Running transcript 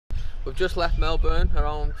We've just left Melbourne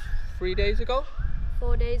around 3 days ago.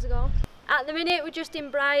 4 days ago. At the minute we're just in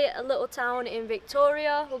Bright, a little town in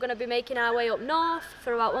Victoria. We're going to be making our way up north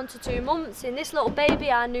for about 1 to 2 months in this little baby,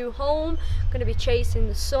 our new home. Going to be chasing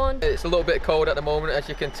the sun. It's a little bit cold at the moment, as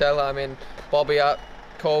you can tell. I'm in bobby hat,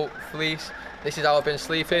 coat, fleece. This is how I've been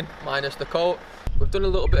sleeping, minus the coat. We've done a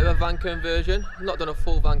little bit of a van conversion. Not done a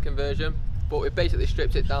full van conversion, but we've basically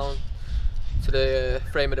stripped it down to the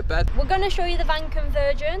frame of the bed. We're going to show you the van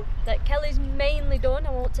conversion that Kelly's mainly done.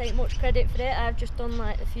 I won't take much credit for it. I've just done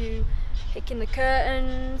like a few picking the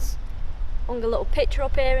curtains, hung a little picture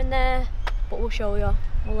up here and there, but we'll show you.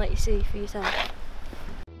 We'll let you see for yourself.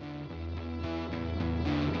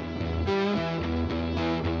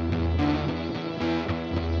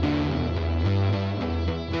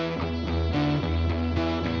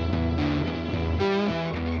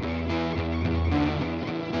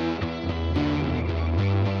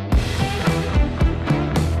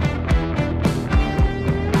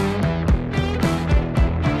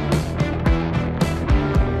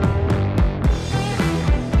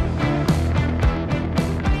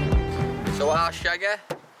 Our Shagger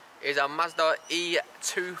is a Mazda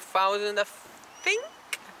E2000, I think.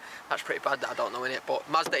 That's pretty bad that I don't know in it, but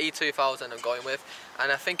Mazda E2000 I'm going with,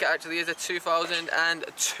 and I think it actually is a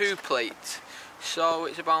 2002 plate, so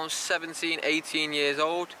it's about 17-18 years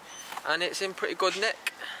old and it's in pretty good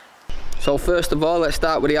nick. So first of all, let's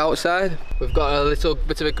start with the outside. We've got a little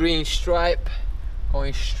bit of a green stripe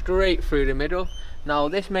going straight through the middle. Now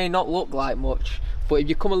this may not look like much, but if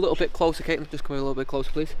you come a little bit closer, Caitlin, just come a little bit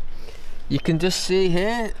closer please. You can just see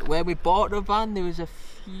here where we bought the van, there was a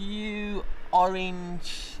few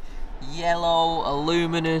orange, yellow,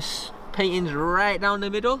 luminous paintings right down the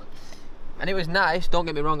middle, and it was nice. Don't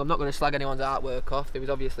get me wrong, I'm not going to slag anyone's artwork off. There was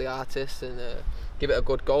obviously artists and give it a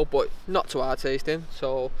good go, but not to our tasting.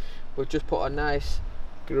 So we've just put a nice,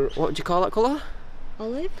 what would you call that colour?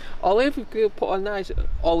 Olive. Olive. We've put a nice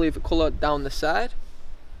olive colour down the side,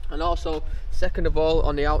 and also second of all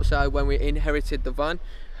on the outside when we inherited the van,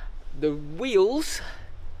 the wheels,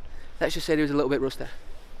 let's just say there was a little bit rusty.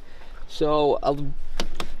 So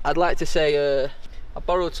I'd like to say I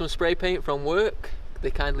borrowed some spray paint from work.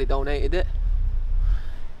 They kindly donated it,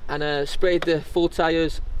 and sprayed the full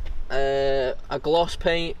tyres a gloss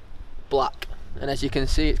paint black, and as you can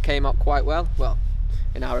see it came out quite well. Well,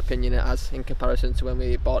 in our opinion it has, in comparison to when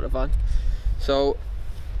we bought the van. So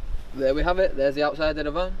there we have it, there's the outside of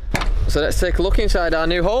the van. So let's take a look inside our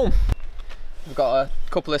new home. We've got a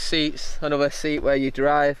couple of seats, another seat where you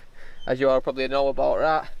drive, as you all probably know about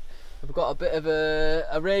that. We've got a bit of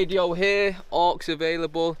a radio here, aux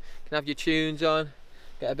available, you can have your tunes on,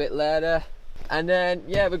 get a bit later. And then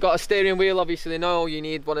yeah, we've got a steering wheel, obviously no, you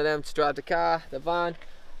need one of them to drive the car, the van.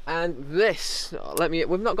 And this,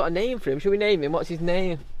 we've not got a name for him, should we name him? What's his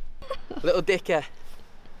name? Little Dicker.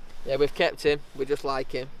 Yeah, we've kept him, we just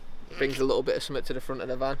like him. Brings a little bit of something to the front of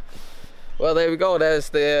the van. Well, there we go, there's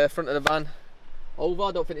the front of the van. Over,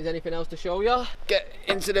 I don't think there's anything else to show you. Get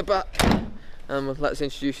into the back and let's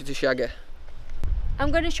introduce you to Shagger.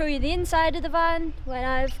 I'm going to show you the inside of the van when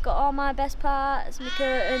I've got all my best parts, my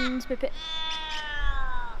curtains, my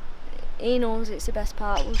he knows it's the best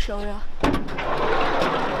part, we'll show you.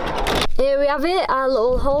 Here we have it, our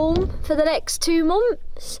little home for the next 2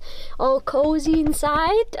 months. All cosy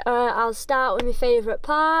inside. I'll start with my favourite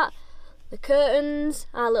part, the curtains,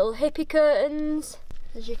 our little hippie curtains.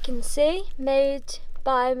 As you can see, made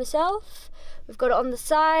by myself. We've got it on the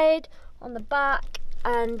side, on the back,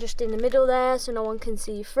 and just in the middle there, so no one can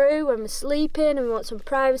see through when we're sleeping and we want some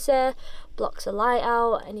privacy. Blocks the light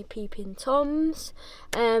out, any peeping toms.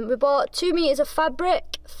 We bought 2 meters of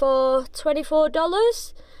fabric for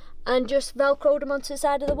 $24 and just velcroed them onto the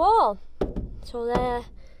side of the wall. So they're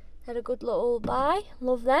a good little buy,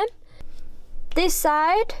 love them. This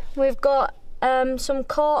side we've got some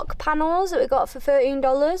cork panels that we got for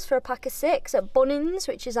 $13 for a pack of 6 at Bunnings,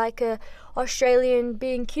 which is like a Australian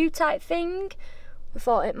B&Q type thing. We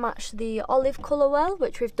thought it matched the olive colour well,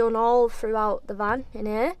 which we've done all throughout the van in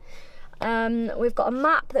here. We've got a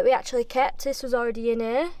map that we actually kept. This was already in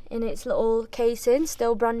here in its little casing,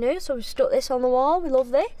 still brand new, so we've stuck this on the wall. We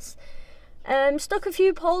love this. Stuck a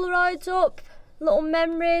few Polaroids up, little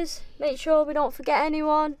memories, make sure we don't forget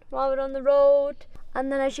anyone while we're on the road. And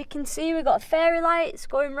then as you can see, we've got fairy lights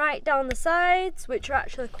going right down the sides, which are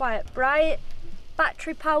actually quite bright,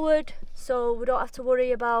 battery powered, so we don't have to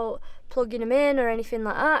worry about plugging them in or anything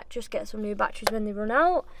like that. Just get some new batteries when they run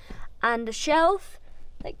out. And a shelf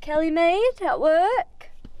that Kelly made at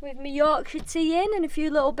work with my Yorkshire tea in and a few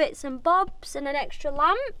little bits and bobs and an extra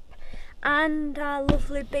lamp. And our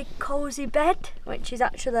lovely big cosy bed, which is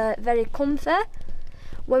actually very comfy.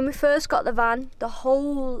 When we first got the van, the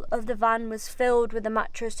whole of the van was filled with the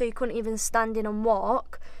mattress, so you couldn't even stand in and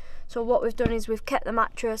walk. So what we've done is we've kept the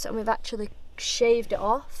mattress and we've actually shaved it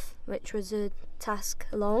off, which was a task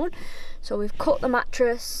alone. So we've cut the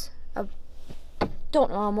mattress. I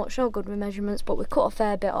don't know how much, no good with measurements, but we cut a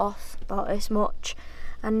fair bit off, about this much.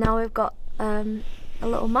 And now we've got a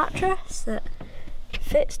little mattress that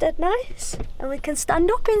fits dead nice, and we can stand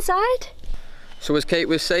up inside. So as Kate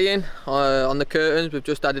was saying, on the curtains we've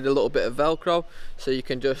just added a little bit of Velcro, so you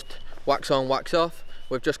can just wax on, wax off.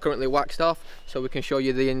 We've just currently waxed off, so we can show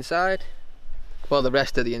you the inside. Well, the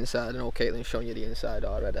rest of the inside. I know Caitlin's shown you the inside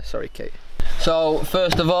already. Sorry, Kate. So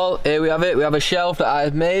first of all, here we have it. We have a shelf that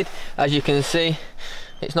I've made. As you can see,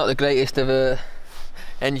 it's not the greatest of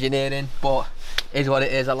engineering, but it is what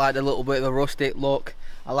it is. I like a little bit of a rustic look.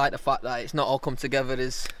 I like the fact that it's not all come together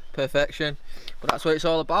as perfection, but that's what it's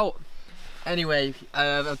all about. Anyway,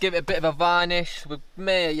 I'll give it a bit of a varnish. We've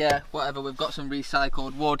got some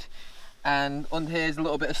recycled wood, and under here is a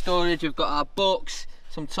little bit of storage. We've got our books,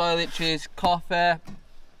 some toiletries, coffee,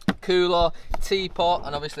 cooler, teapot,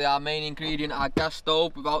 and obviously our main ingredient, our gas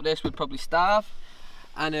stove. Without this we'd probably starve.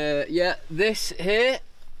 And yeah, this here,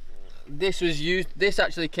 this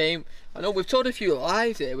actually came, I know we've told a few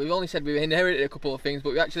lies here. We've only said we've inherited a couple of things,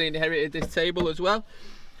 but we actually inherited this table as well.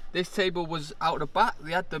 This table was out the back.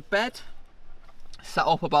 We had the bed sat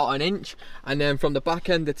up about an inch, and then from the back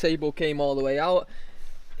end the table came all the way out.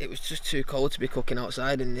 It was just too cold to be cooking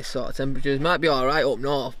outside in this sort of temperatures. Might be alright up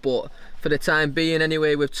north, but for the time being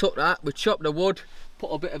anyway, we've took that, we chopped the wood, put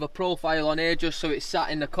a bit of a profile on here just so it's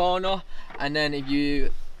sat in the corner, and then if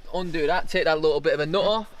you undo that, take that little bit of a nut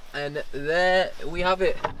off, and there we have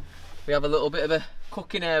it. We have a little bit of a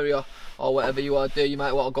cooking area, or whatever you want to do. You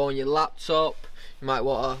might want to go on your laptop, you might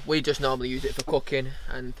want to, we just normally use it for cooking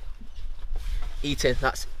and eating.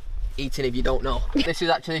 That's eating if you don't know. This is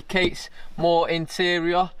actually Kate's more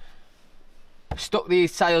interior. Stuck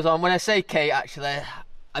these tiles on. When I say Kate, actually,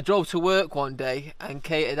 I drove to work one day and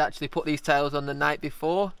Kate had actually put these tiles on the night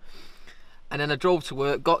before, and then I drove to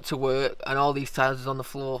work, got to work, and all these tiles was on the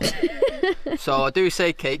floor. So I do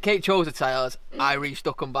say Kate chose the tiles, I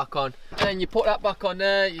restuck them back on. And then you put that back on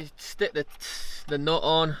there, you stick the nut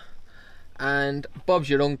on, and Bob's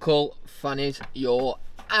your uncle, Fanny's your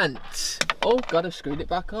aunt. Oh god, I've screwed it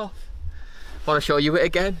back off. Want to show you it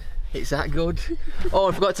again? It's that good. Oh,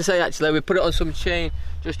 I forgot to say actually, we put it on some chain,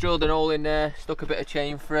 just drilled an hole in there, stuck a bit of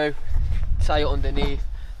chain through, tie it underneath.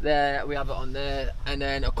 There we have it on there, and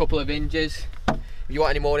then a couple of hinges. If you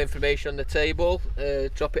want any more information on the table,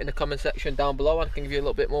 drop it in the comment section down below. I can give you a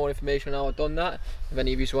little bit more information on how I've done that, if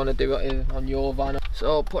any of you want to do it on your van.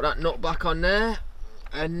 So put that nut back on there,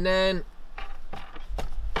 and then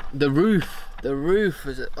the roof. The roof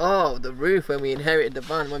was, oh, the roof when we inherited the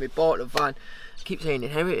van, when we bought the van. I keep saying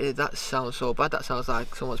inherited, that sounds so bad. That sounds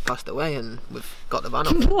like someone's passed away and we've got the van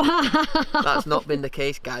up. Wow. That's not been the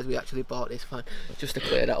case, guys. We actually bought this van, just to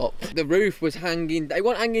clear that up. The roof was hanging, it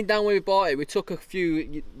wasn't hanging down when we bought it. We took a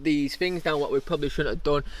few these things down, what we probably shouldn't have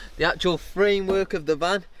done. The actual framework of the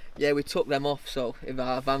van, yeah, we took them off, so if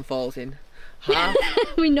our van falls in half,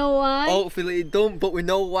 we know why. hopefully it don't, but we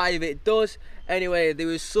know why if it does. Anyway, there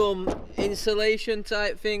was some insulation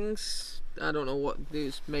type things. I don't know what it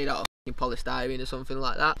was made out of, polystyrene or something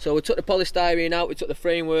like that. So we took the polystyrene out, we took the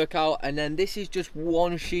framework out, and then this is just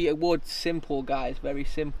one sheet of wood. Simple, guys, very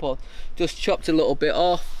simple. Just chopped a little bit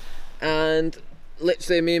off, and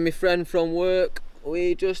literally me and my friend from work,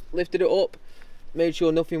 we just lifted it up, made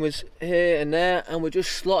sure nothing was here and there, and we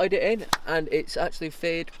just slotted it in, and it's actually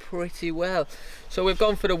faded pretty well. So we've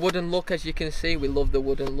gone for the wooden look. As you can see, we love the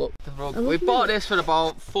wooden look. We bought this for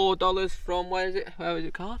about $4 from, where is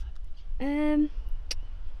it called?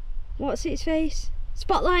 What's its face?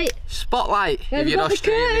 Spotlight. Spotlight. If you're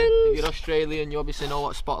Australian, you obviously know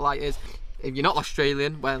what Spotlight is. If you're not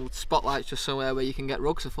Australian, well, Spotlight's just somewhere where you can get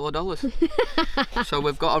rugs for $4. So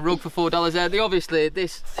we've got a rug for $4 there. Obviously,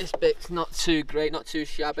 this bit's not too great, not too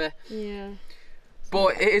shabby. Yeah.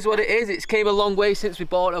 But it is what it is. It's came a long way since we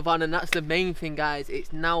bought a van, and that's the main thing, guys.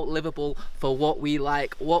 It's now livable for what we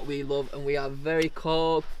like, what we love, and we are very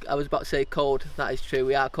cold. I was about to say cold. That is true.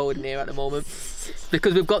 We are cold in here at the moment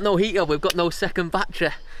because we've got no heater, we've got no second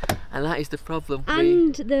battery, and that is the problem.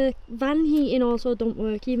 And the van heating also don't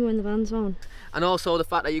work even when the van's on. And also the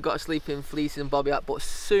fact that you've got to sleep in fleeces and bobby hat, but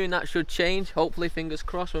soon that should change. Hopefully, fingers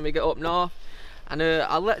crossed, when we get up north. And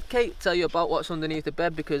I'll let Kate tell you about what's underneath the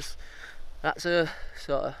bed, because that's a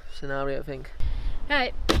sort of scenario, I think.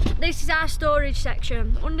 Right, this is our storage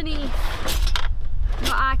section. Underneath, we've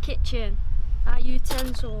got our kitchen, our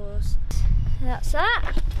utensils. That's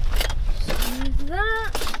that.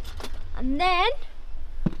 That. And then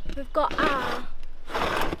we've got our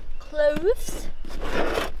clothes.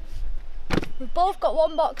 We've both got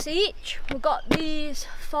one box each. We got these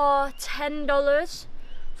for $10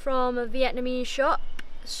 from a Vietnamese shop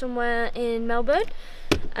somewhere in Melbourne.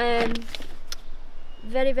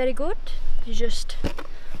 Very, very good. You just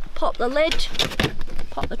pop the lid,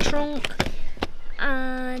 pop the trunk,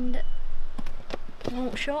 and it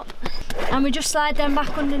won't shut. And we just slide them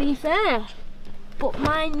back underneath there. But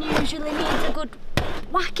mine usually needs a good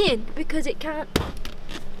whacking because it can't.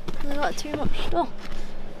 I've got too much stuff.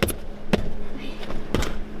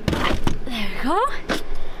 There we go.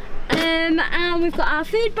 And we've got our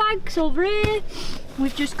food bags over here.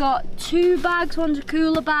 We've just got 2 bags. One's a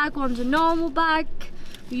cooler bag, one's a normal bag.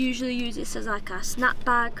 We usually use this as like a snack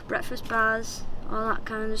bag, breakfast bars, all that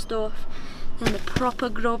kind of stuff. Then the proper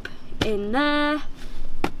grub in there.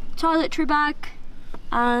 Toiletry bag.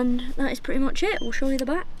 And that is pretty much it. We'll show you the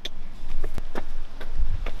back.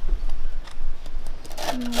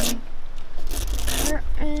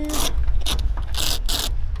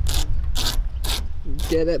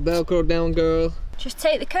 Get that Velcro down, girl. Just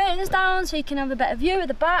take the curtains down so you can have a better view of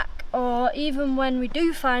the back, or even when we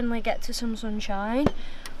do finally get to some sunshine,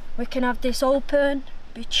 we can have this open,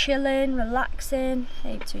 be chilling, relaxing,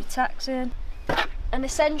 ain't too taxing. An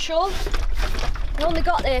essential. We only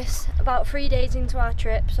got this about 3 days into our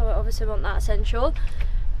trip, so we obviously want that essential.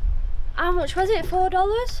 How much was it?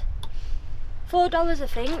 $4? $4 I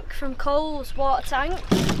think, from Coles water tank.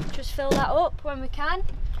 Just fill that up when we can.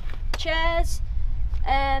 Chairs,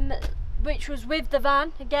 which was with the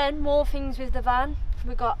van. Again, more things with the van.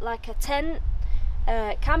 We got like a tent,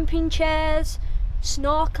 camping chairs,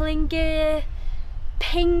 snorkeling gear,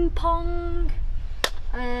 ping pong.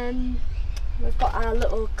 We've got our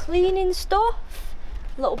little cleaning stuff,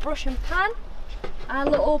 little brush and pan, our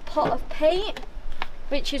little pot of paint,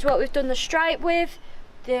 which is what we've done the stripe with.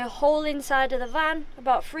 The whole inside of the van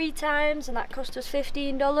about 3 times, and that cost us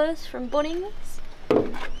 $15 from Bunnings.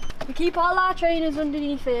 We keep all our trainers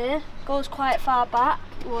underneath here. It goes quite far back.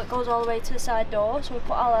 Well, it goes all the way to the side door, so we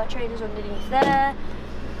put all our trainers underneath there.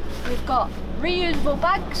 We've got reusable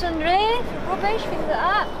bags under here for rubbish, things like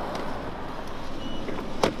that.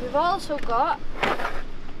 We've also got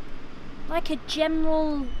like a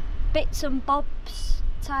general bits and bobs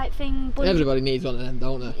type thing. Everybody needs one of them,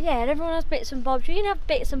 don't they? Yeah, everyone has bits and bobs. You can have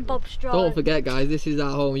bits and bobs straws. Don't forget, guys, this is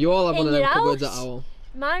our home. You all have one of them cupboards at our home.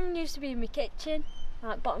 Mine used to be in my kitchen,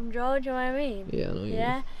 like bottom drawer, do you know what I mean? Yeah, I know you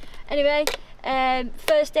mean. Anyway,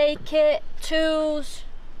 first aid kit, tools,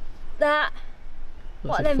 that.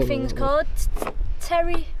 What are them things called?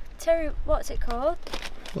 Terry, what's it called?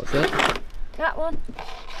 What's that? That one.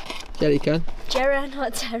 Jerry can. Jerry,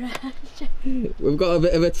 not Terra. We've got a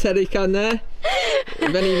bit of a teddy can there.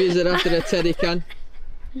 If any of you are after a teddy can.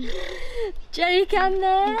 Jerry can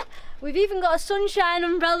there. We've even got a sunshine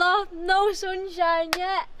umbrella. No sunshine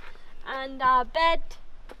yet. And our bed.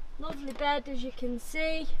 Lovely bed, as you can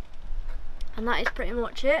see. And that is pretty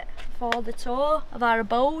much it for the tour of our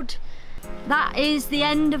abode. That is the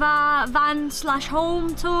end of our van /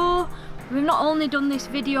 home tour. We've not only done this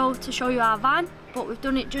video to show you our van, but we've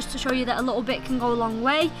done it just to show you that a little bit can go a long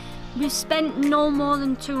way. We've spent no more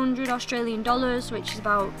than 200 Australian dollars, which is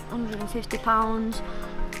about £150,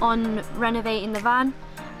 on renovating the van,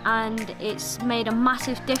 and it's made a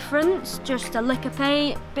massive difference. Just a lick of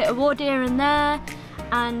paint, bit of wood here and there,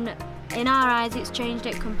 and in our eyes it's changed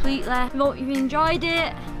it completely. We hope you've enjoyed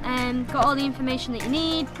it and got all the information that you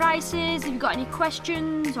need, prices. If you've got any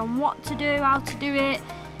questions on what to do, how to do it,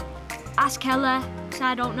 ask Ella, because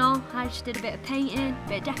I don't know. I just did a bit of painting, a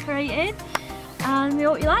bit of decorating, and we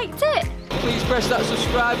hope you liked it. Please press that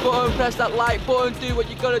subscribe button, press that like button, do what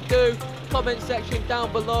you gotta do. Comment section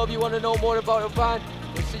down below if you want to know more about a van.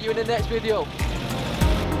 We'll see you in the next video.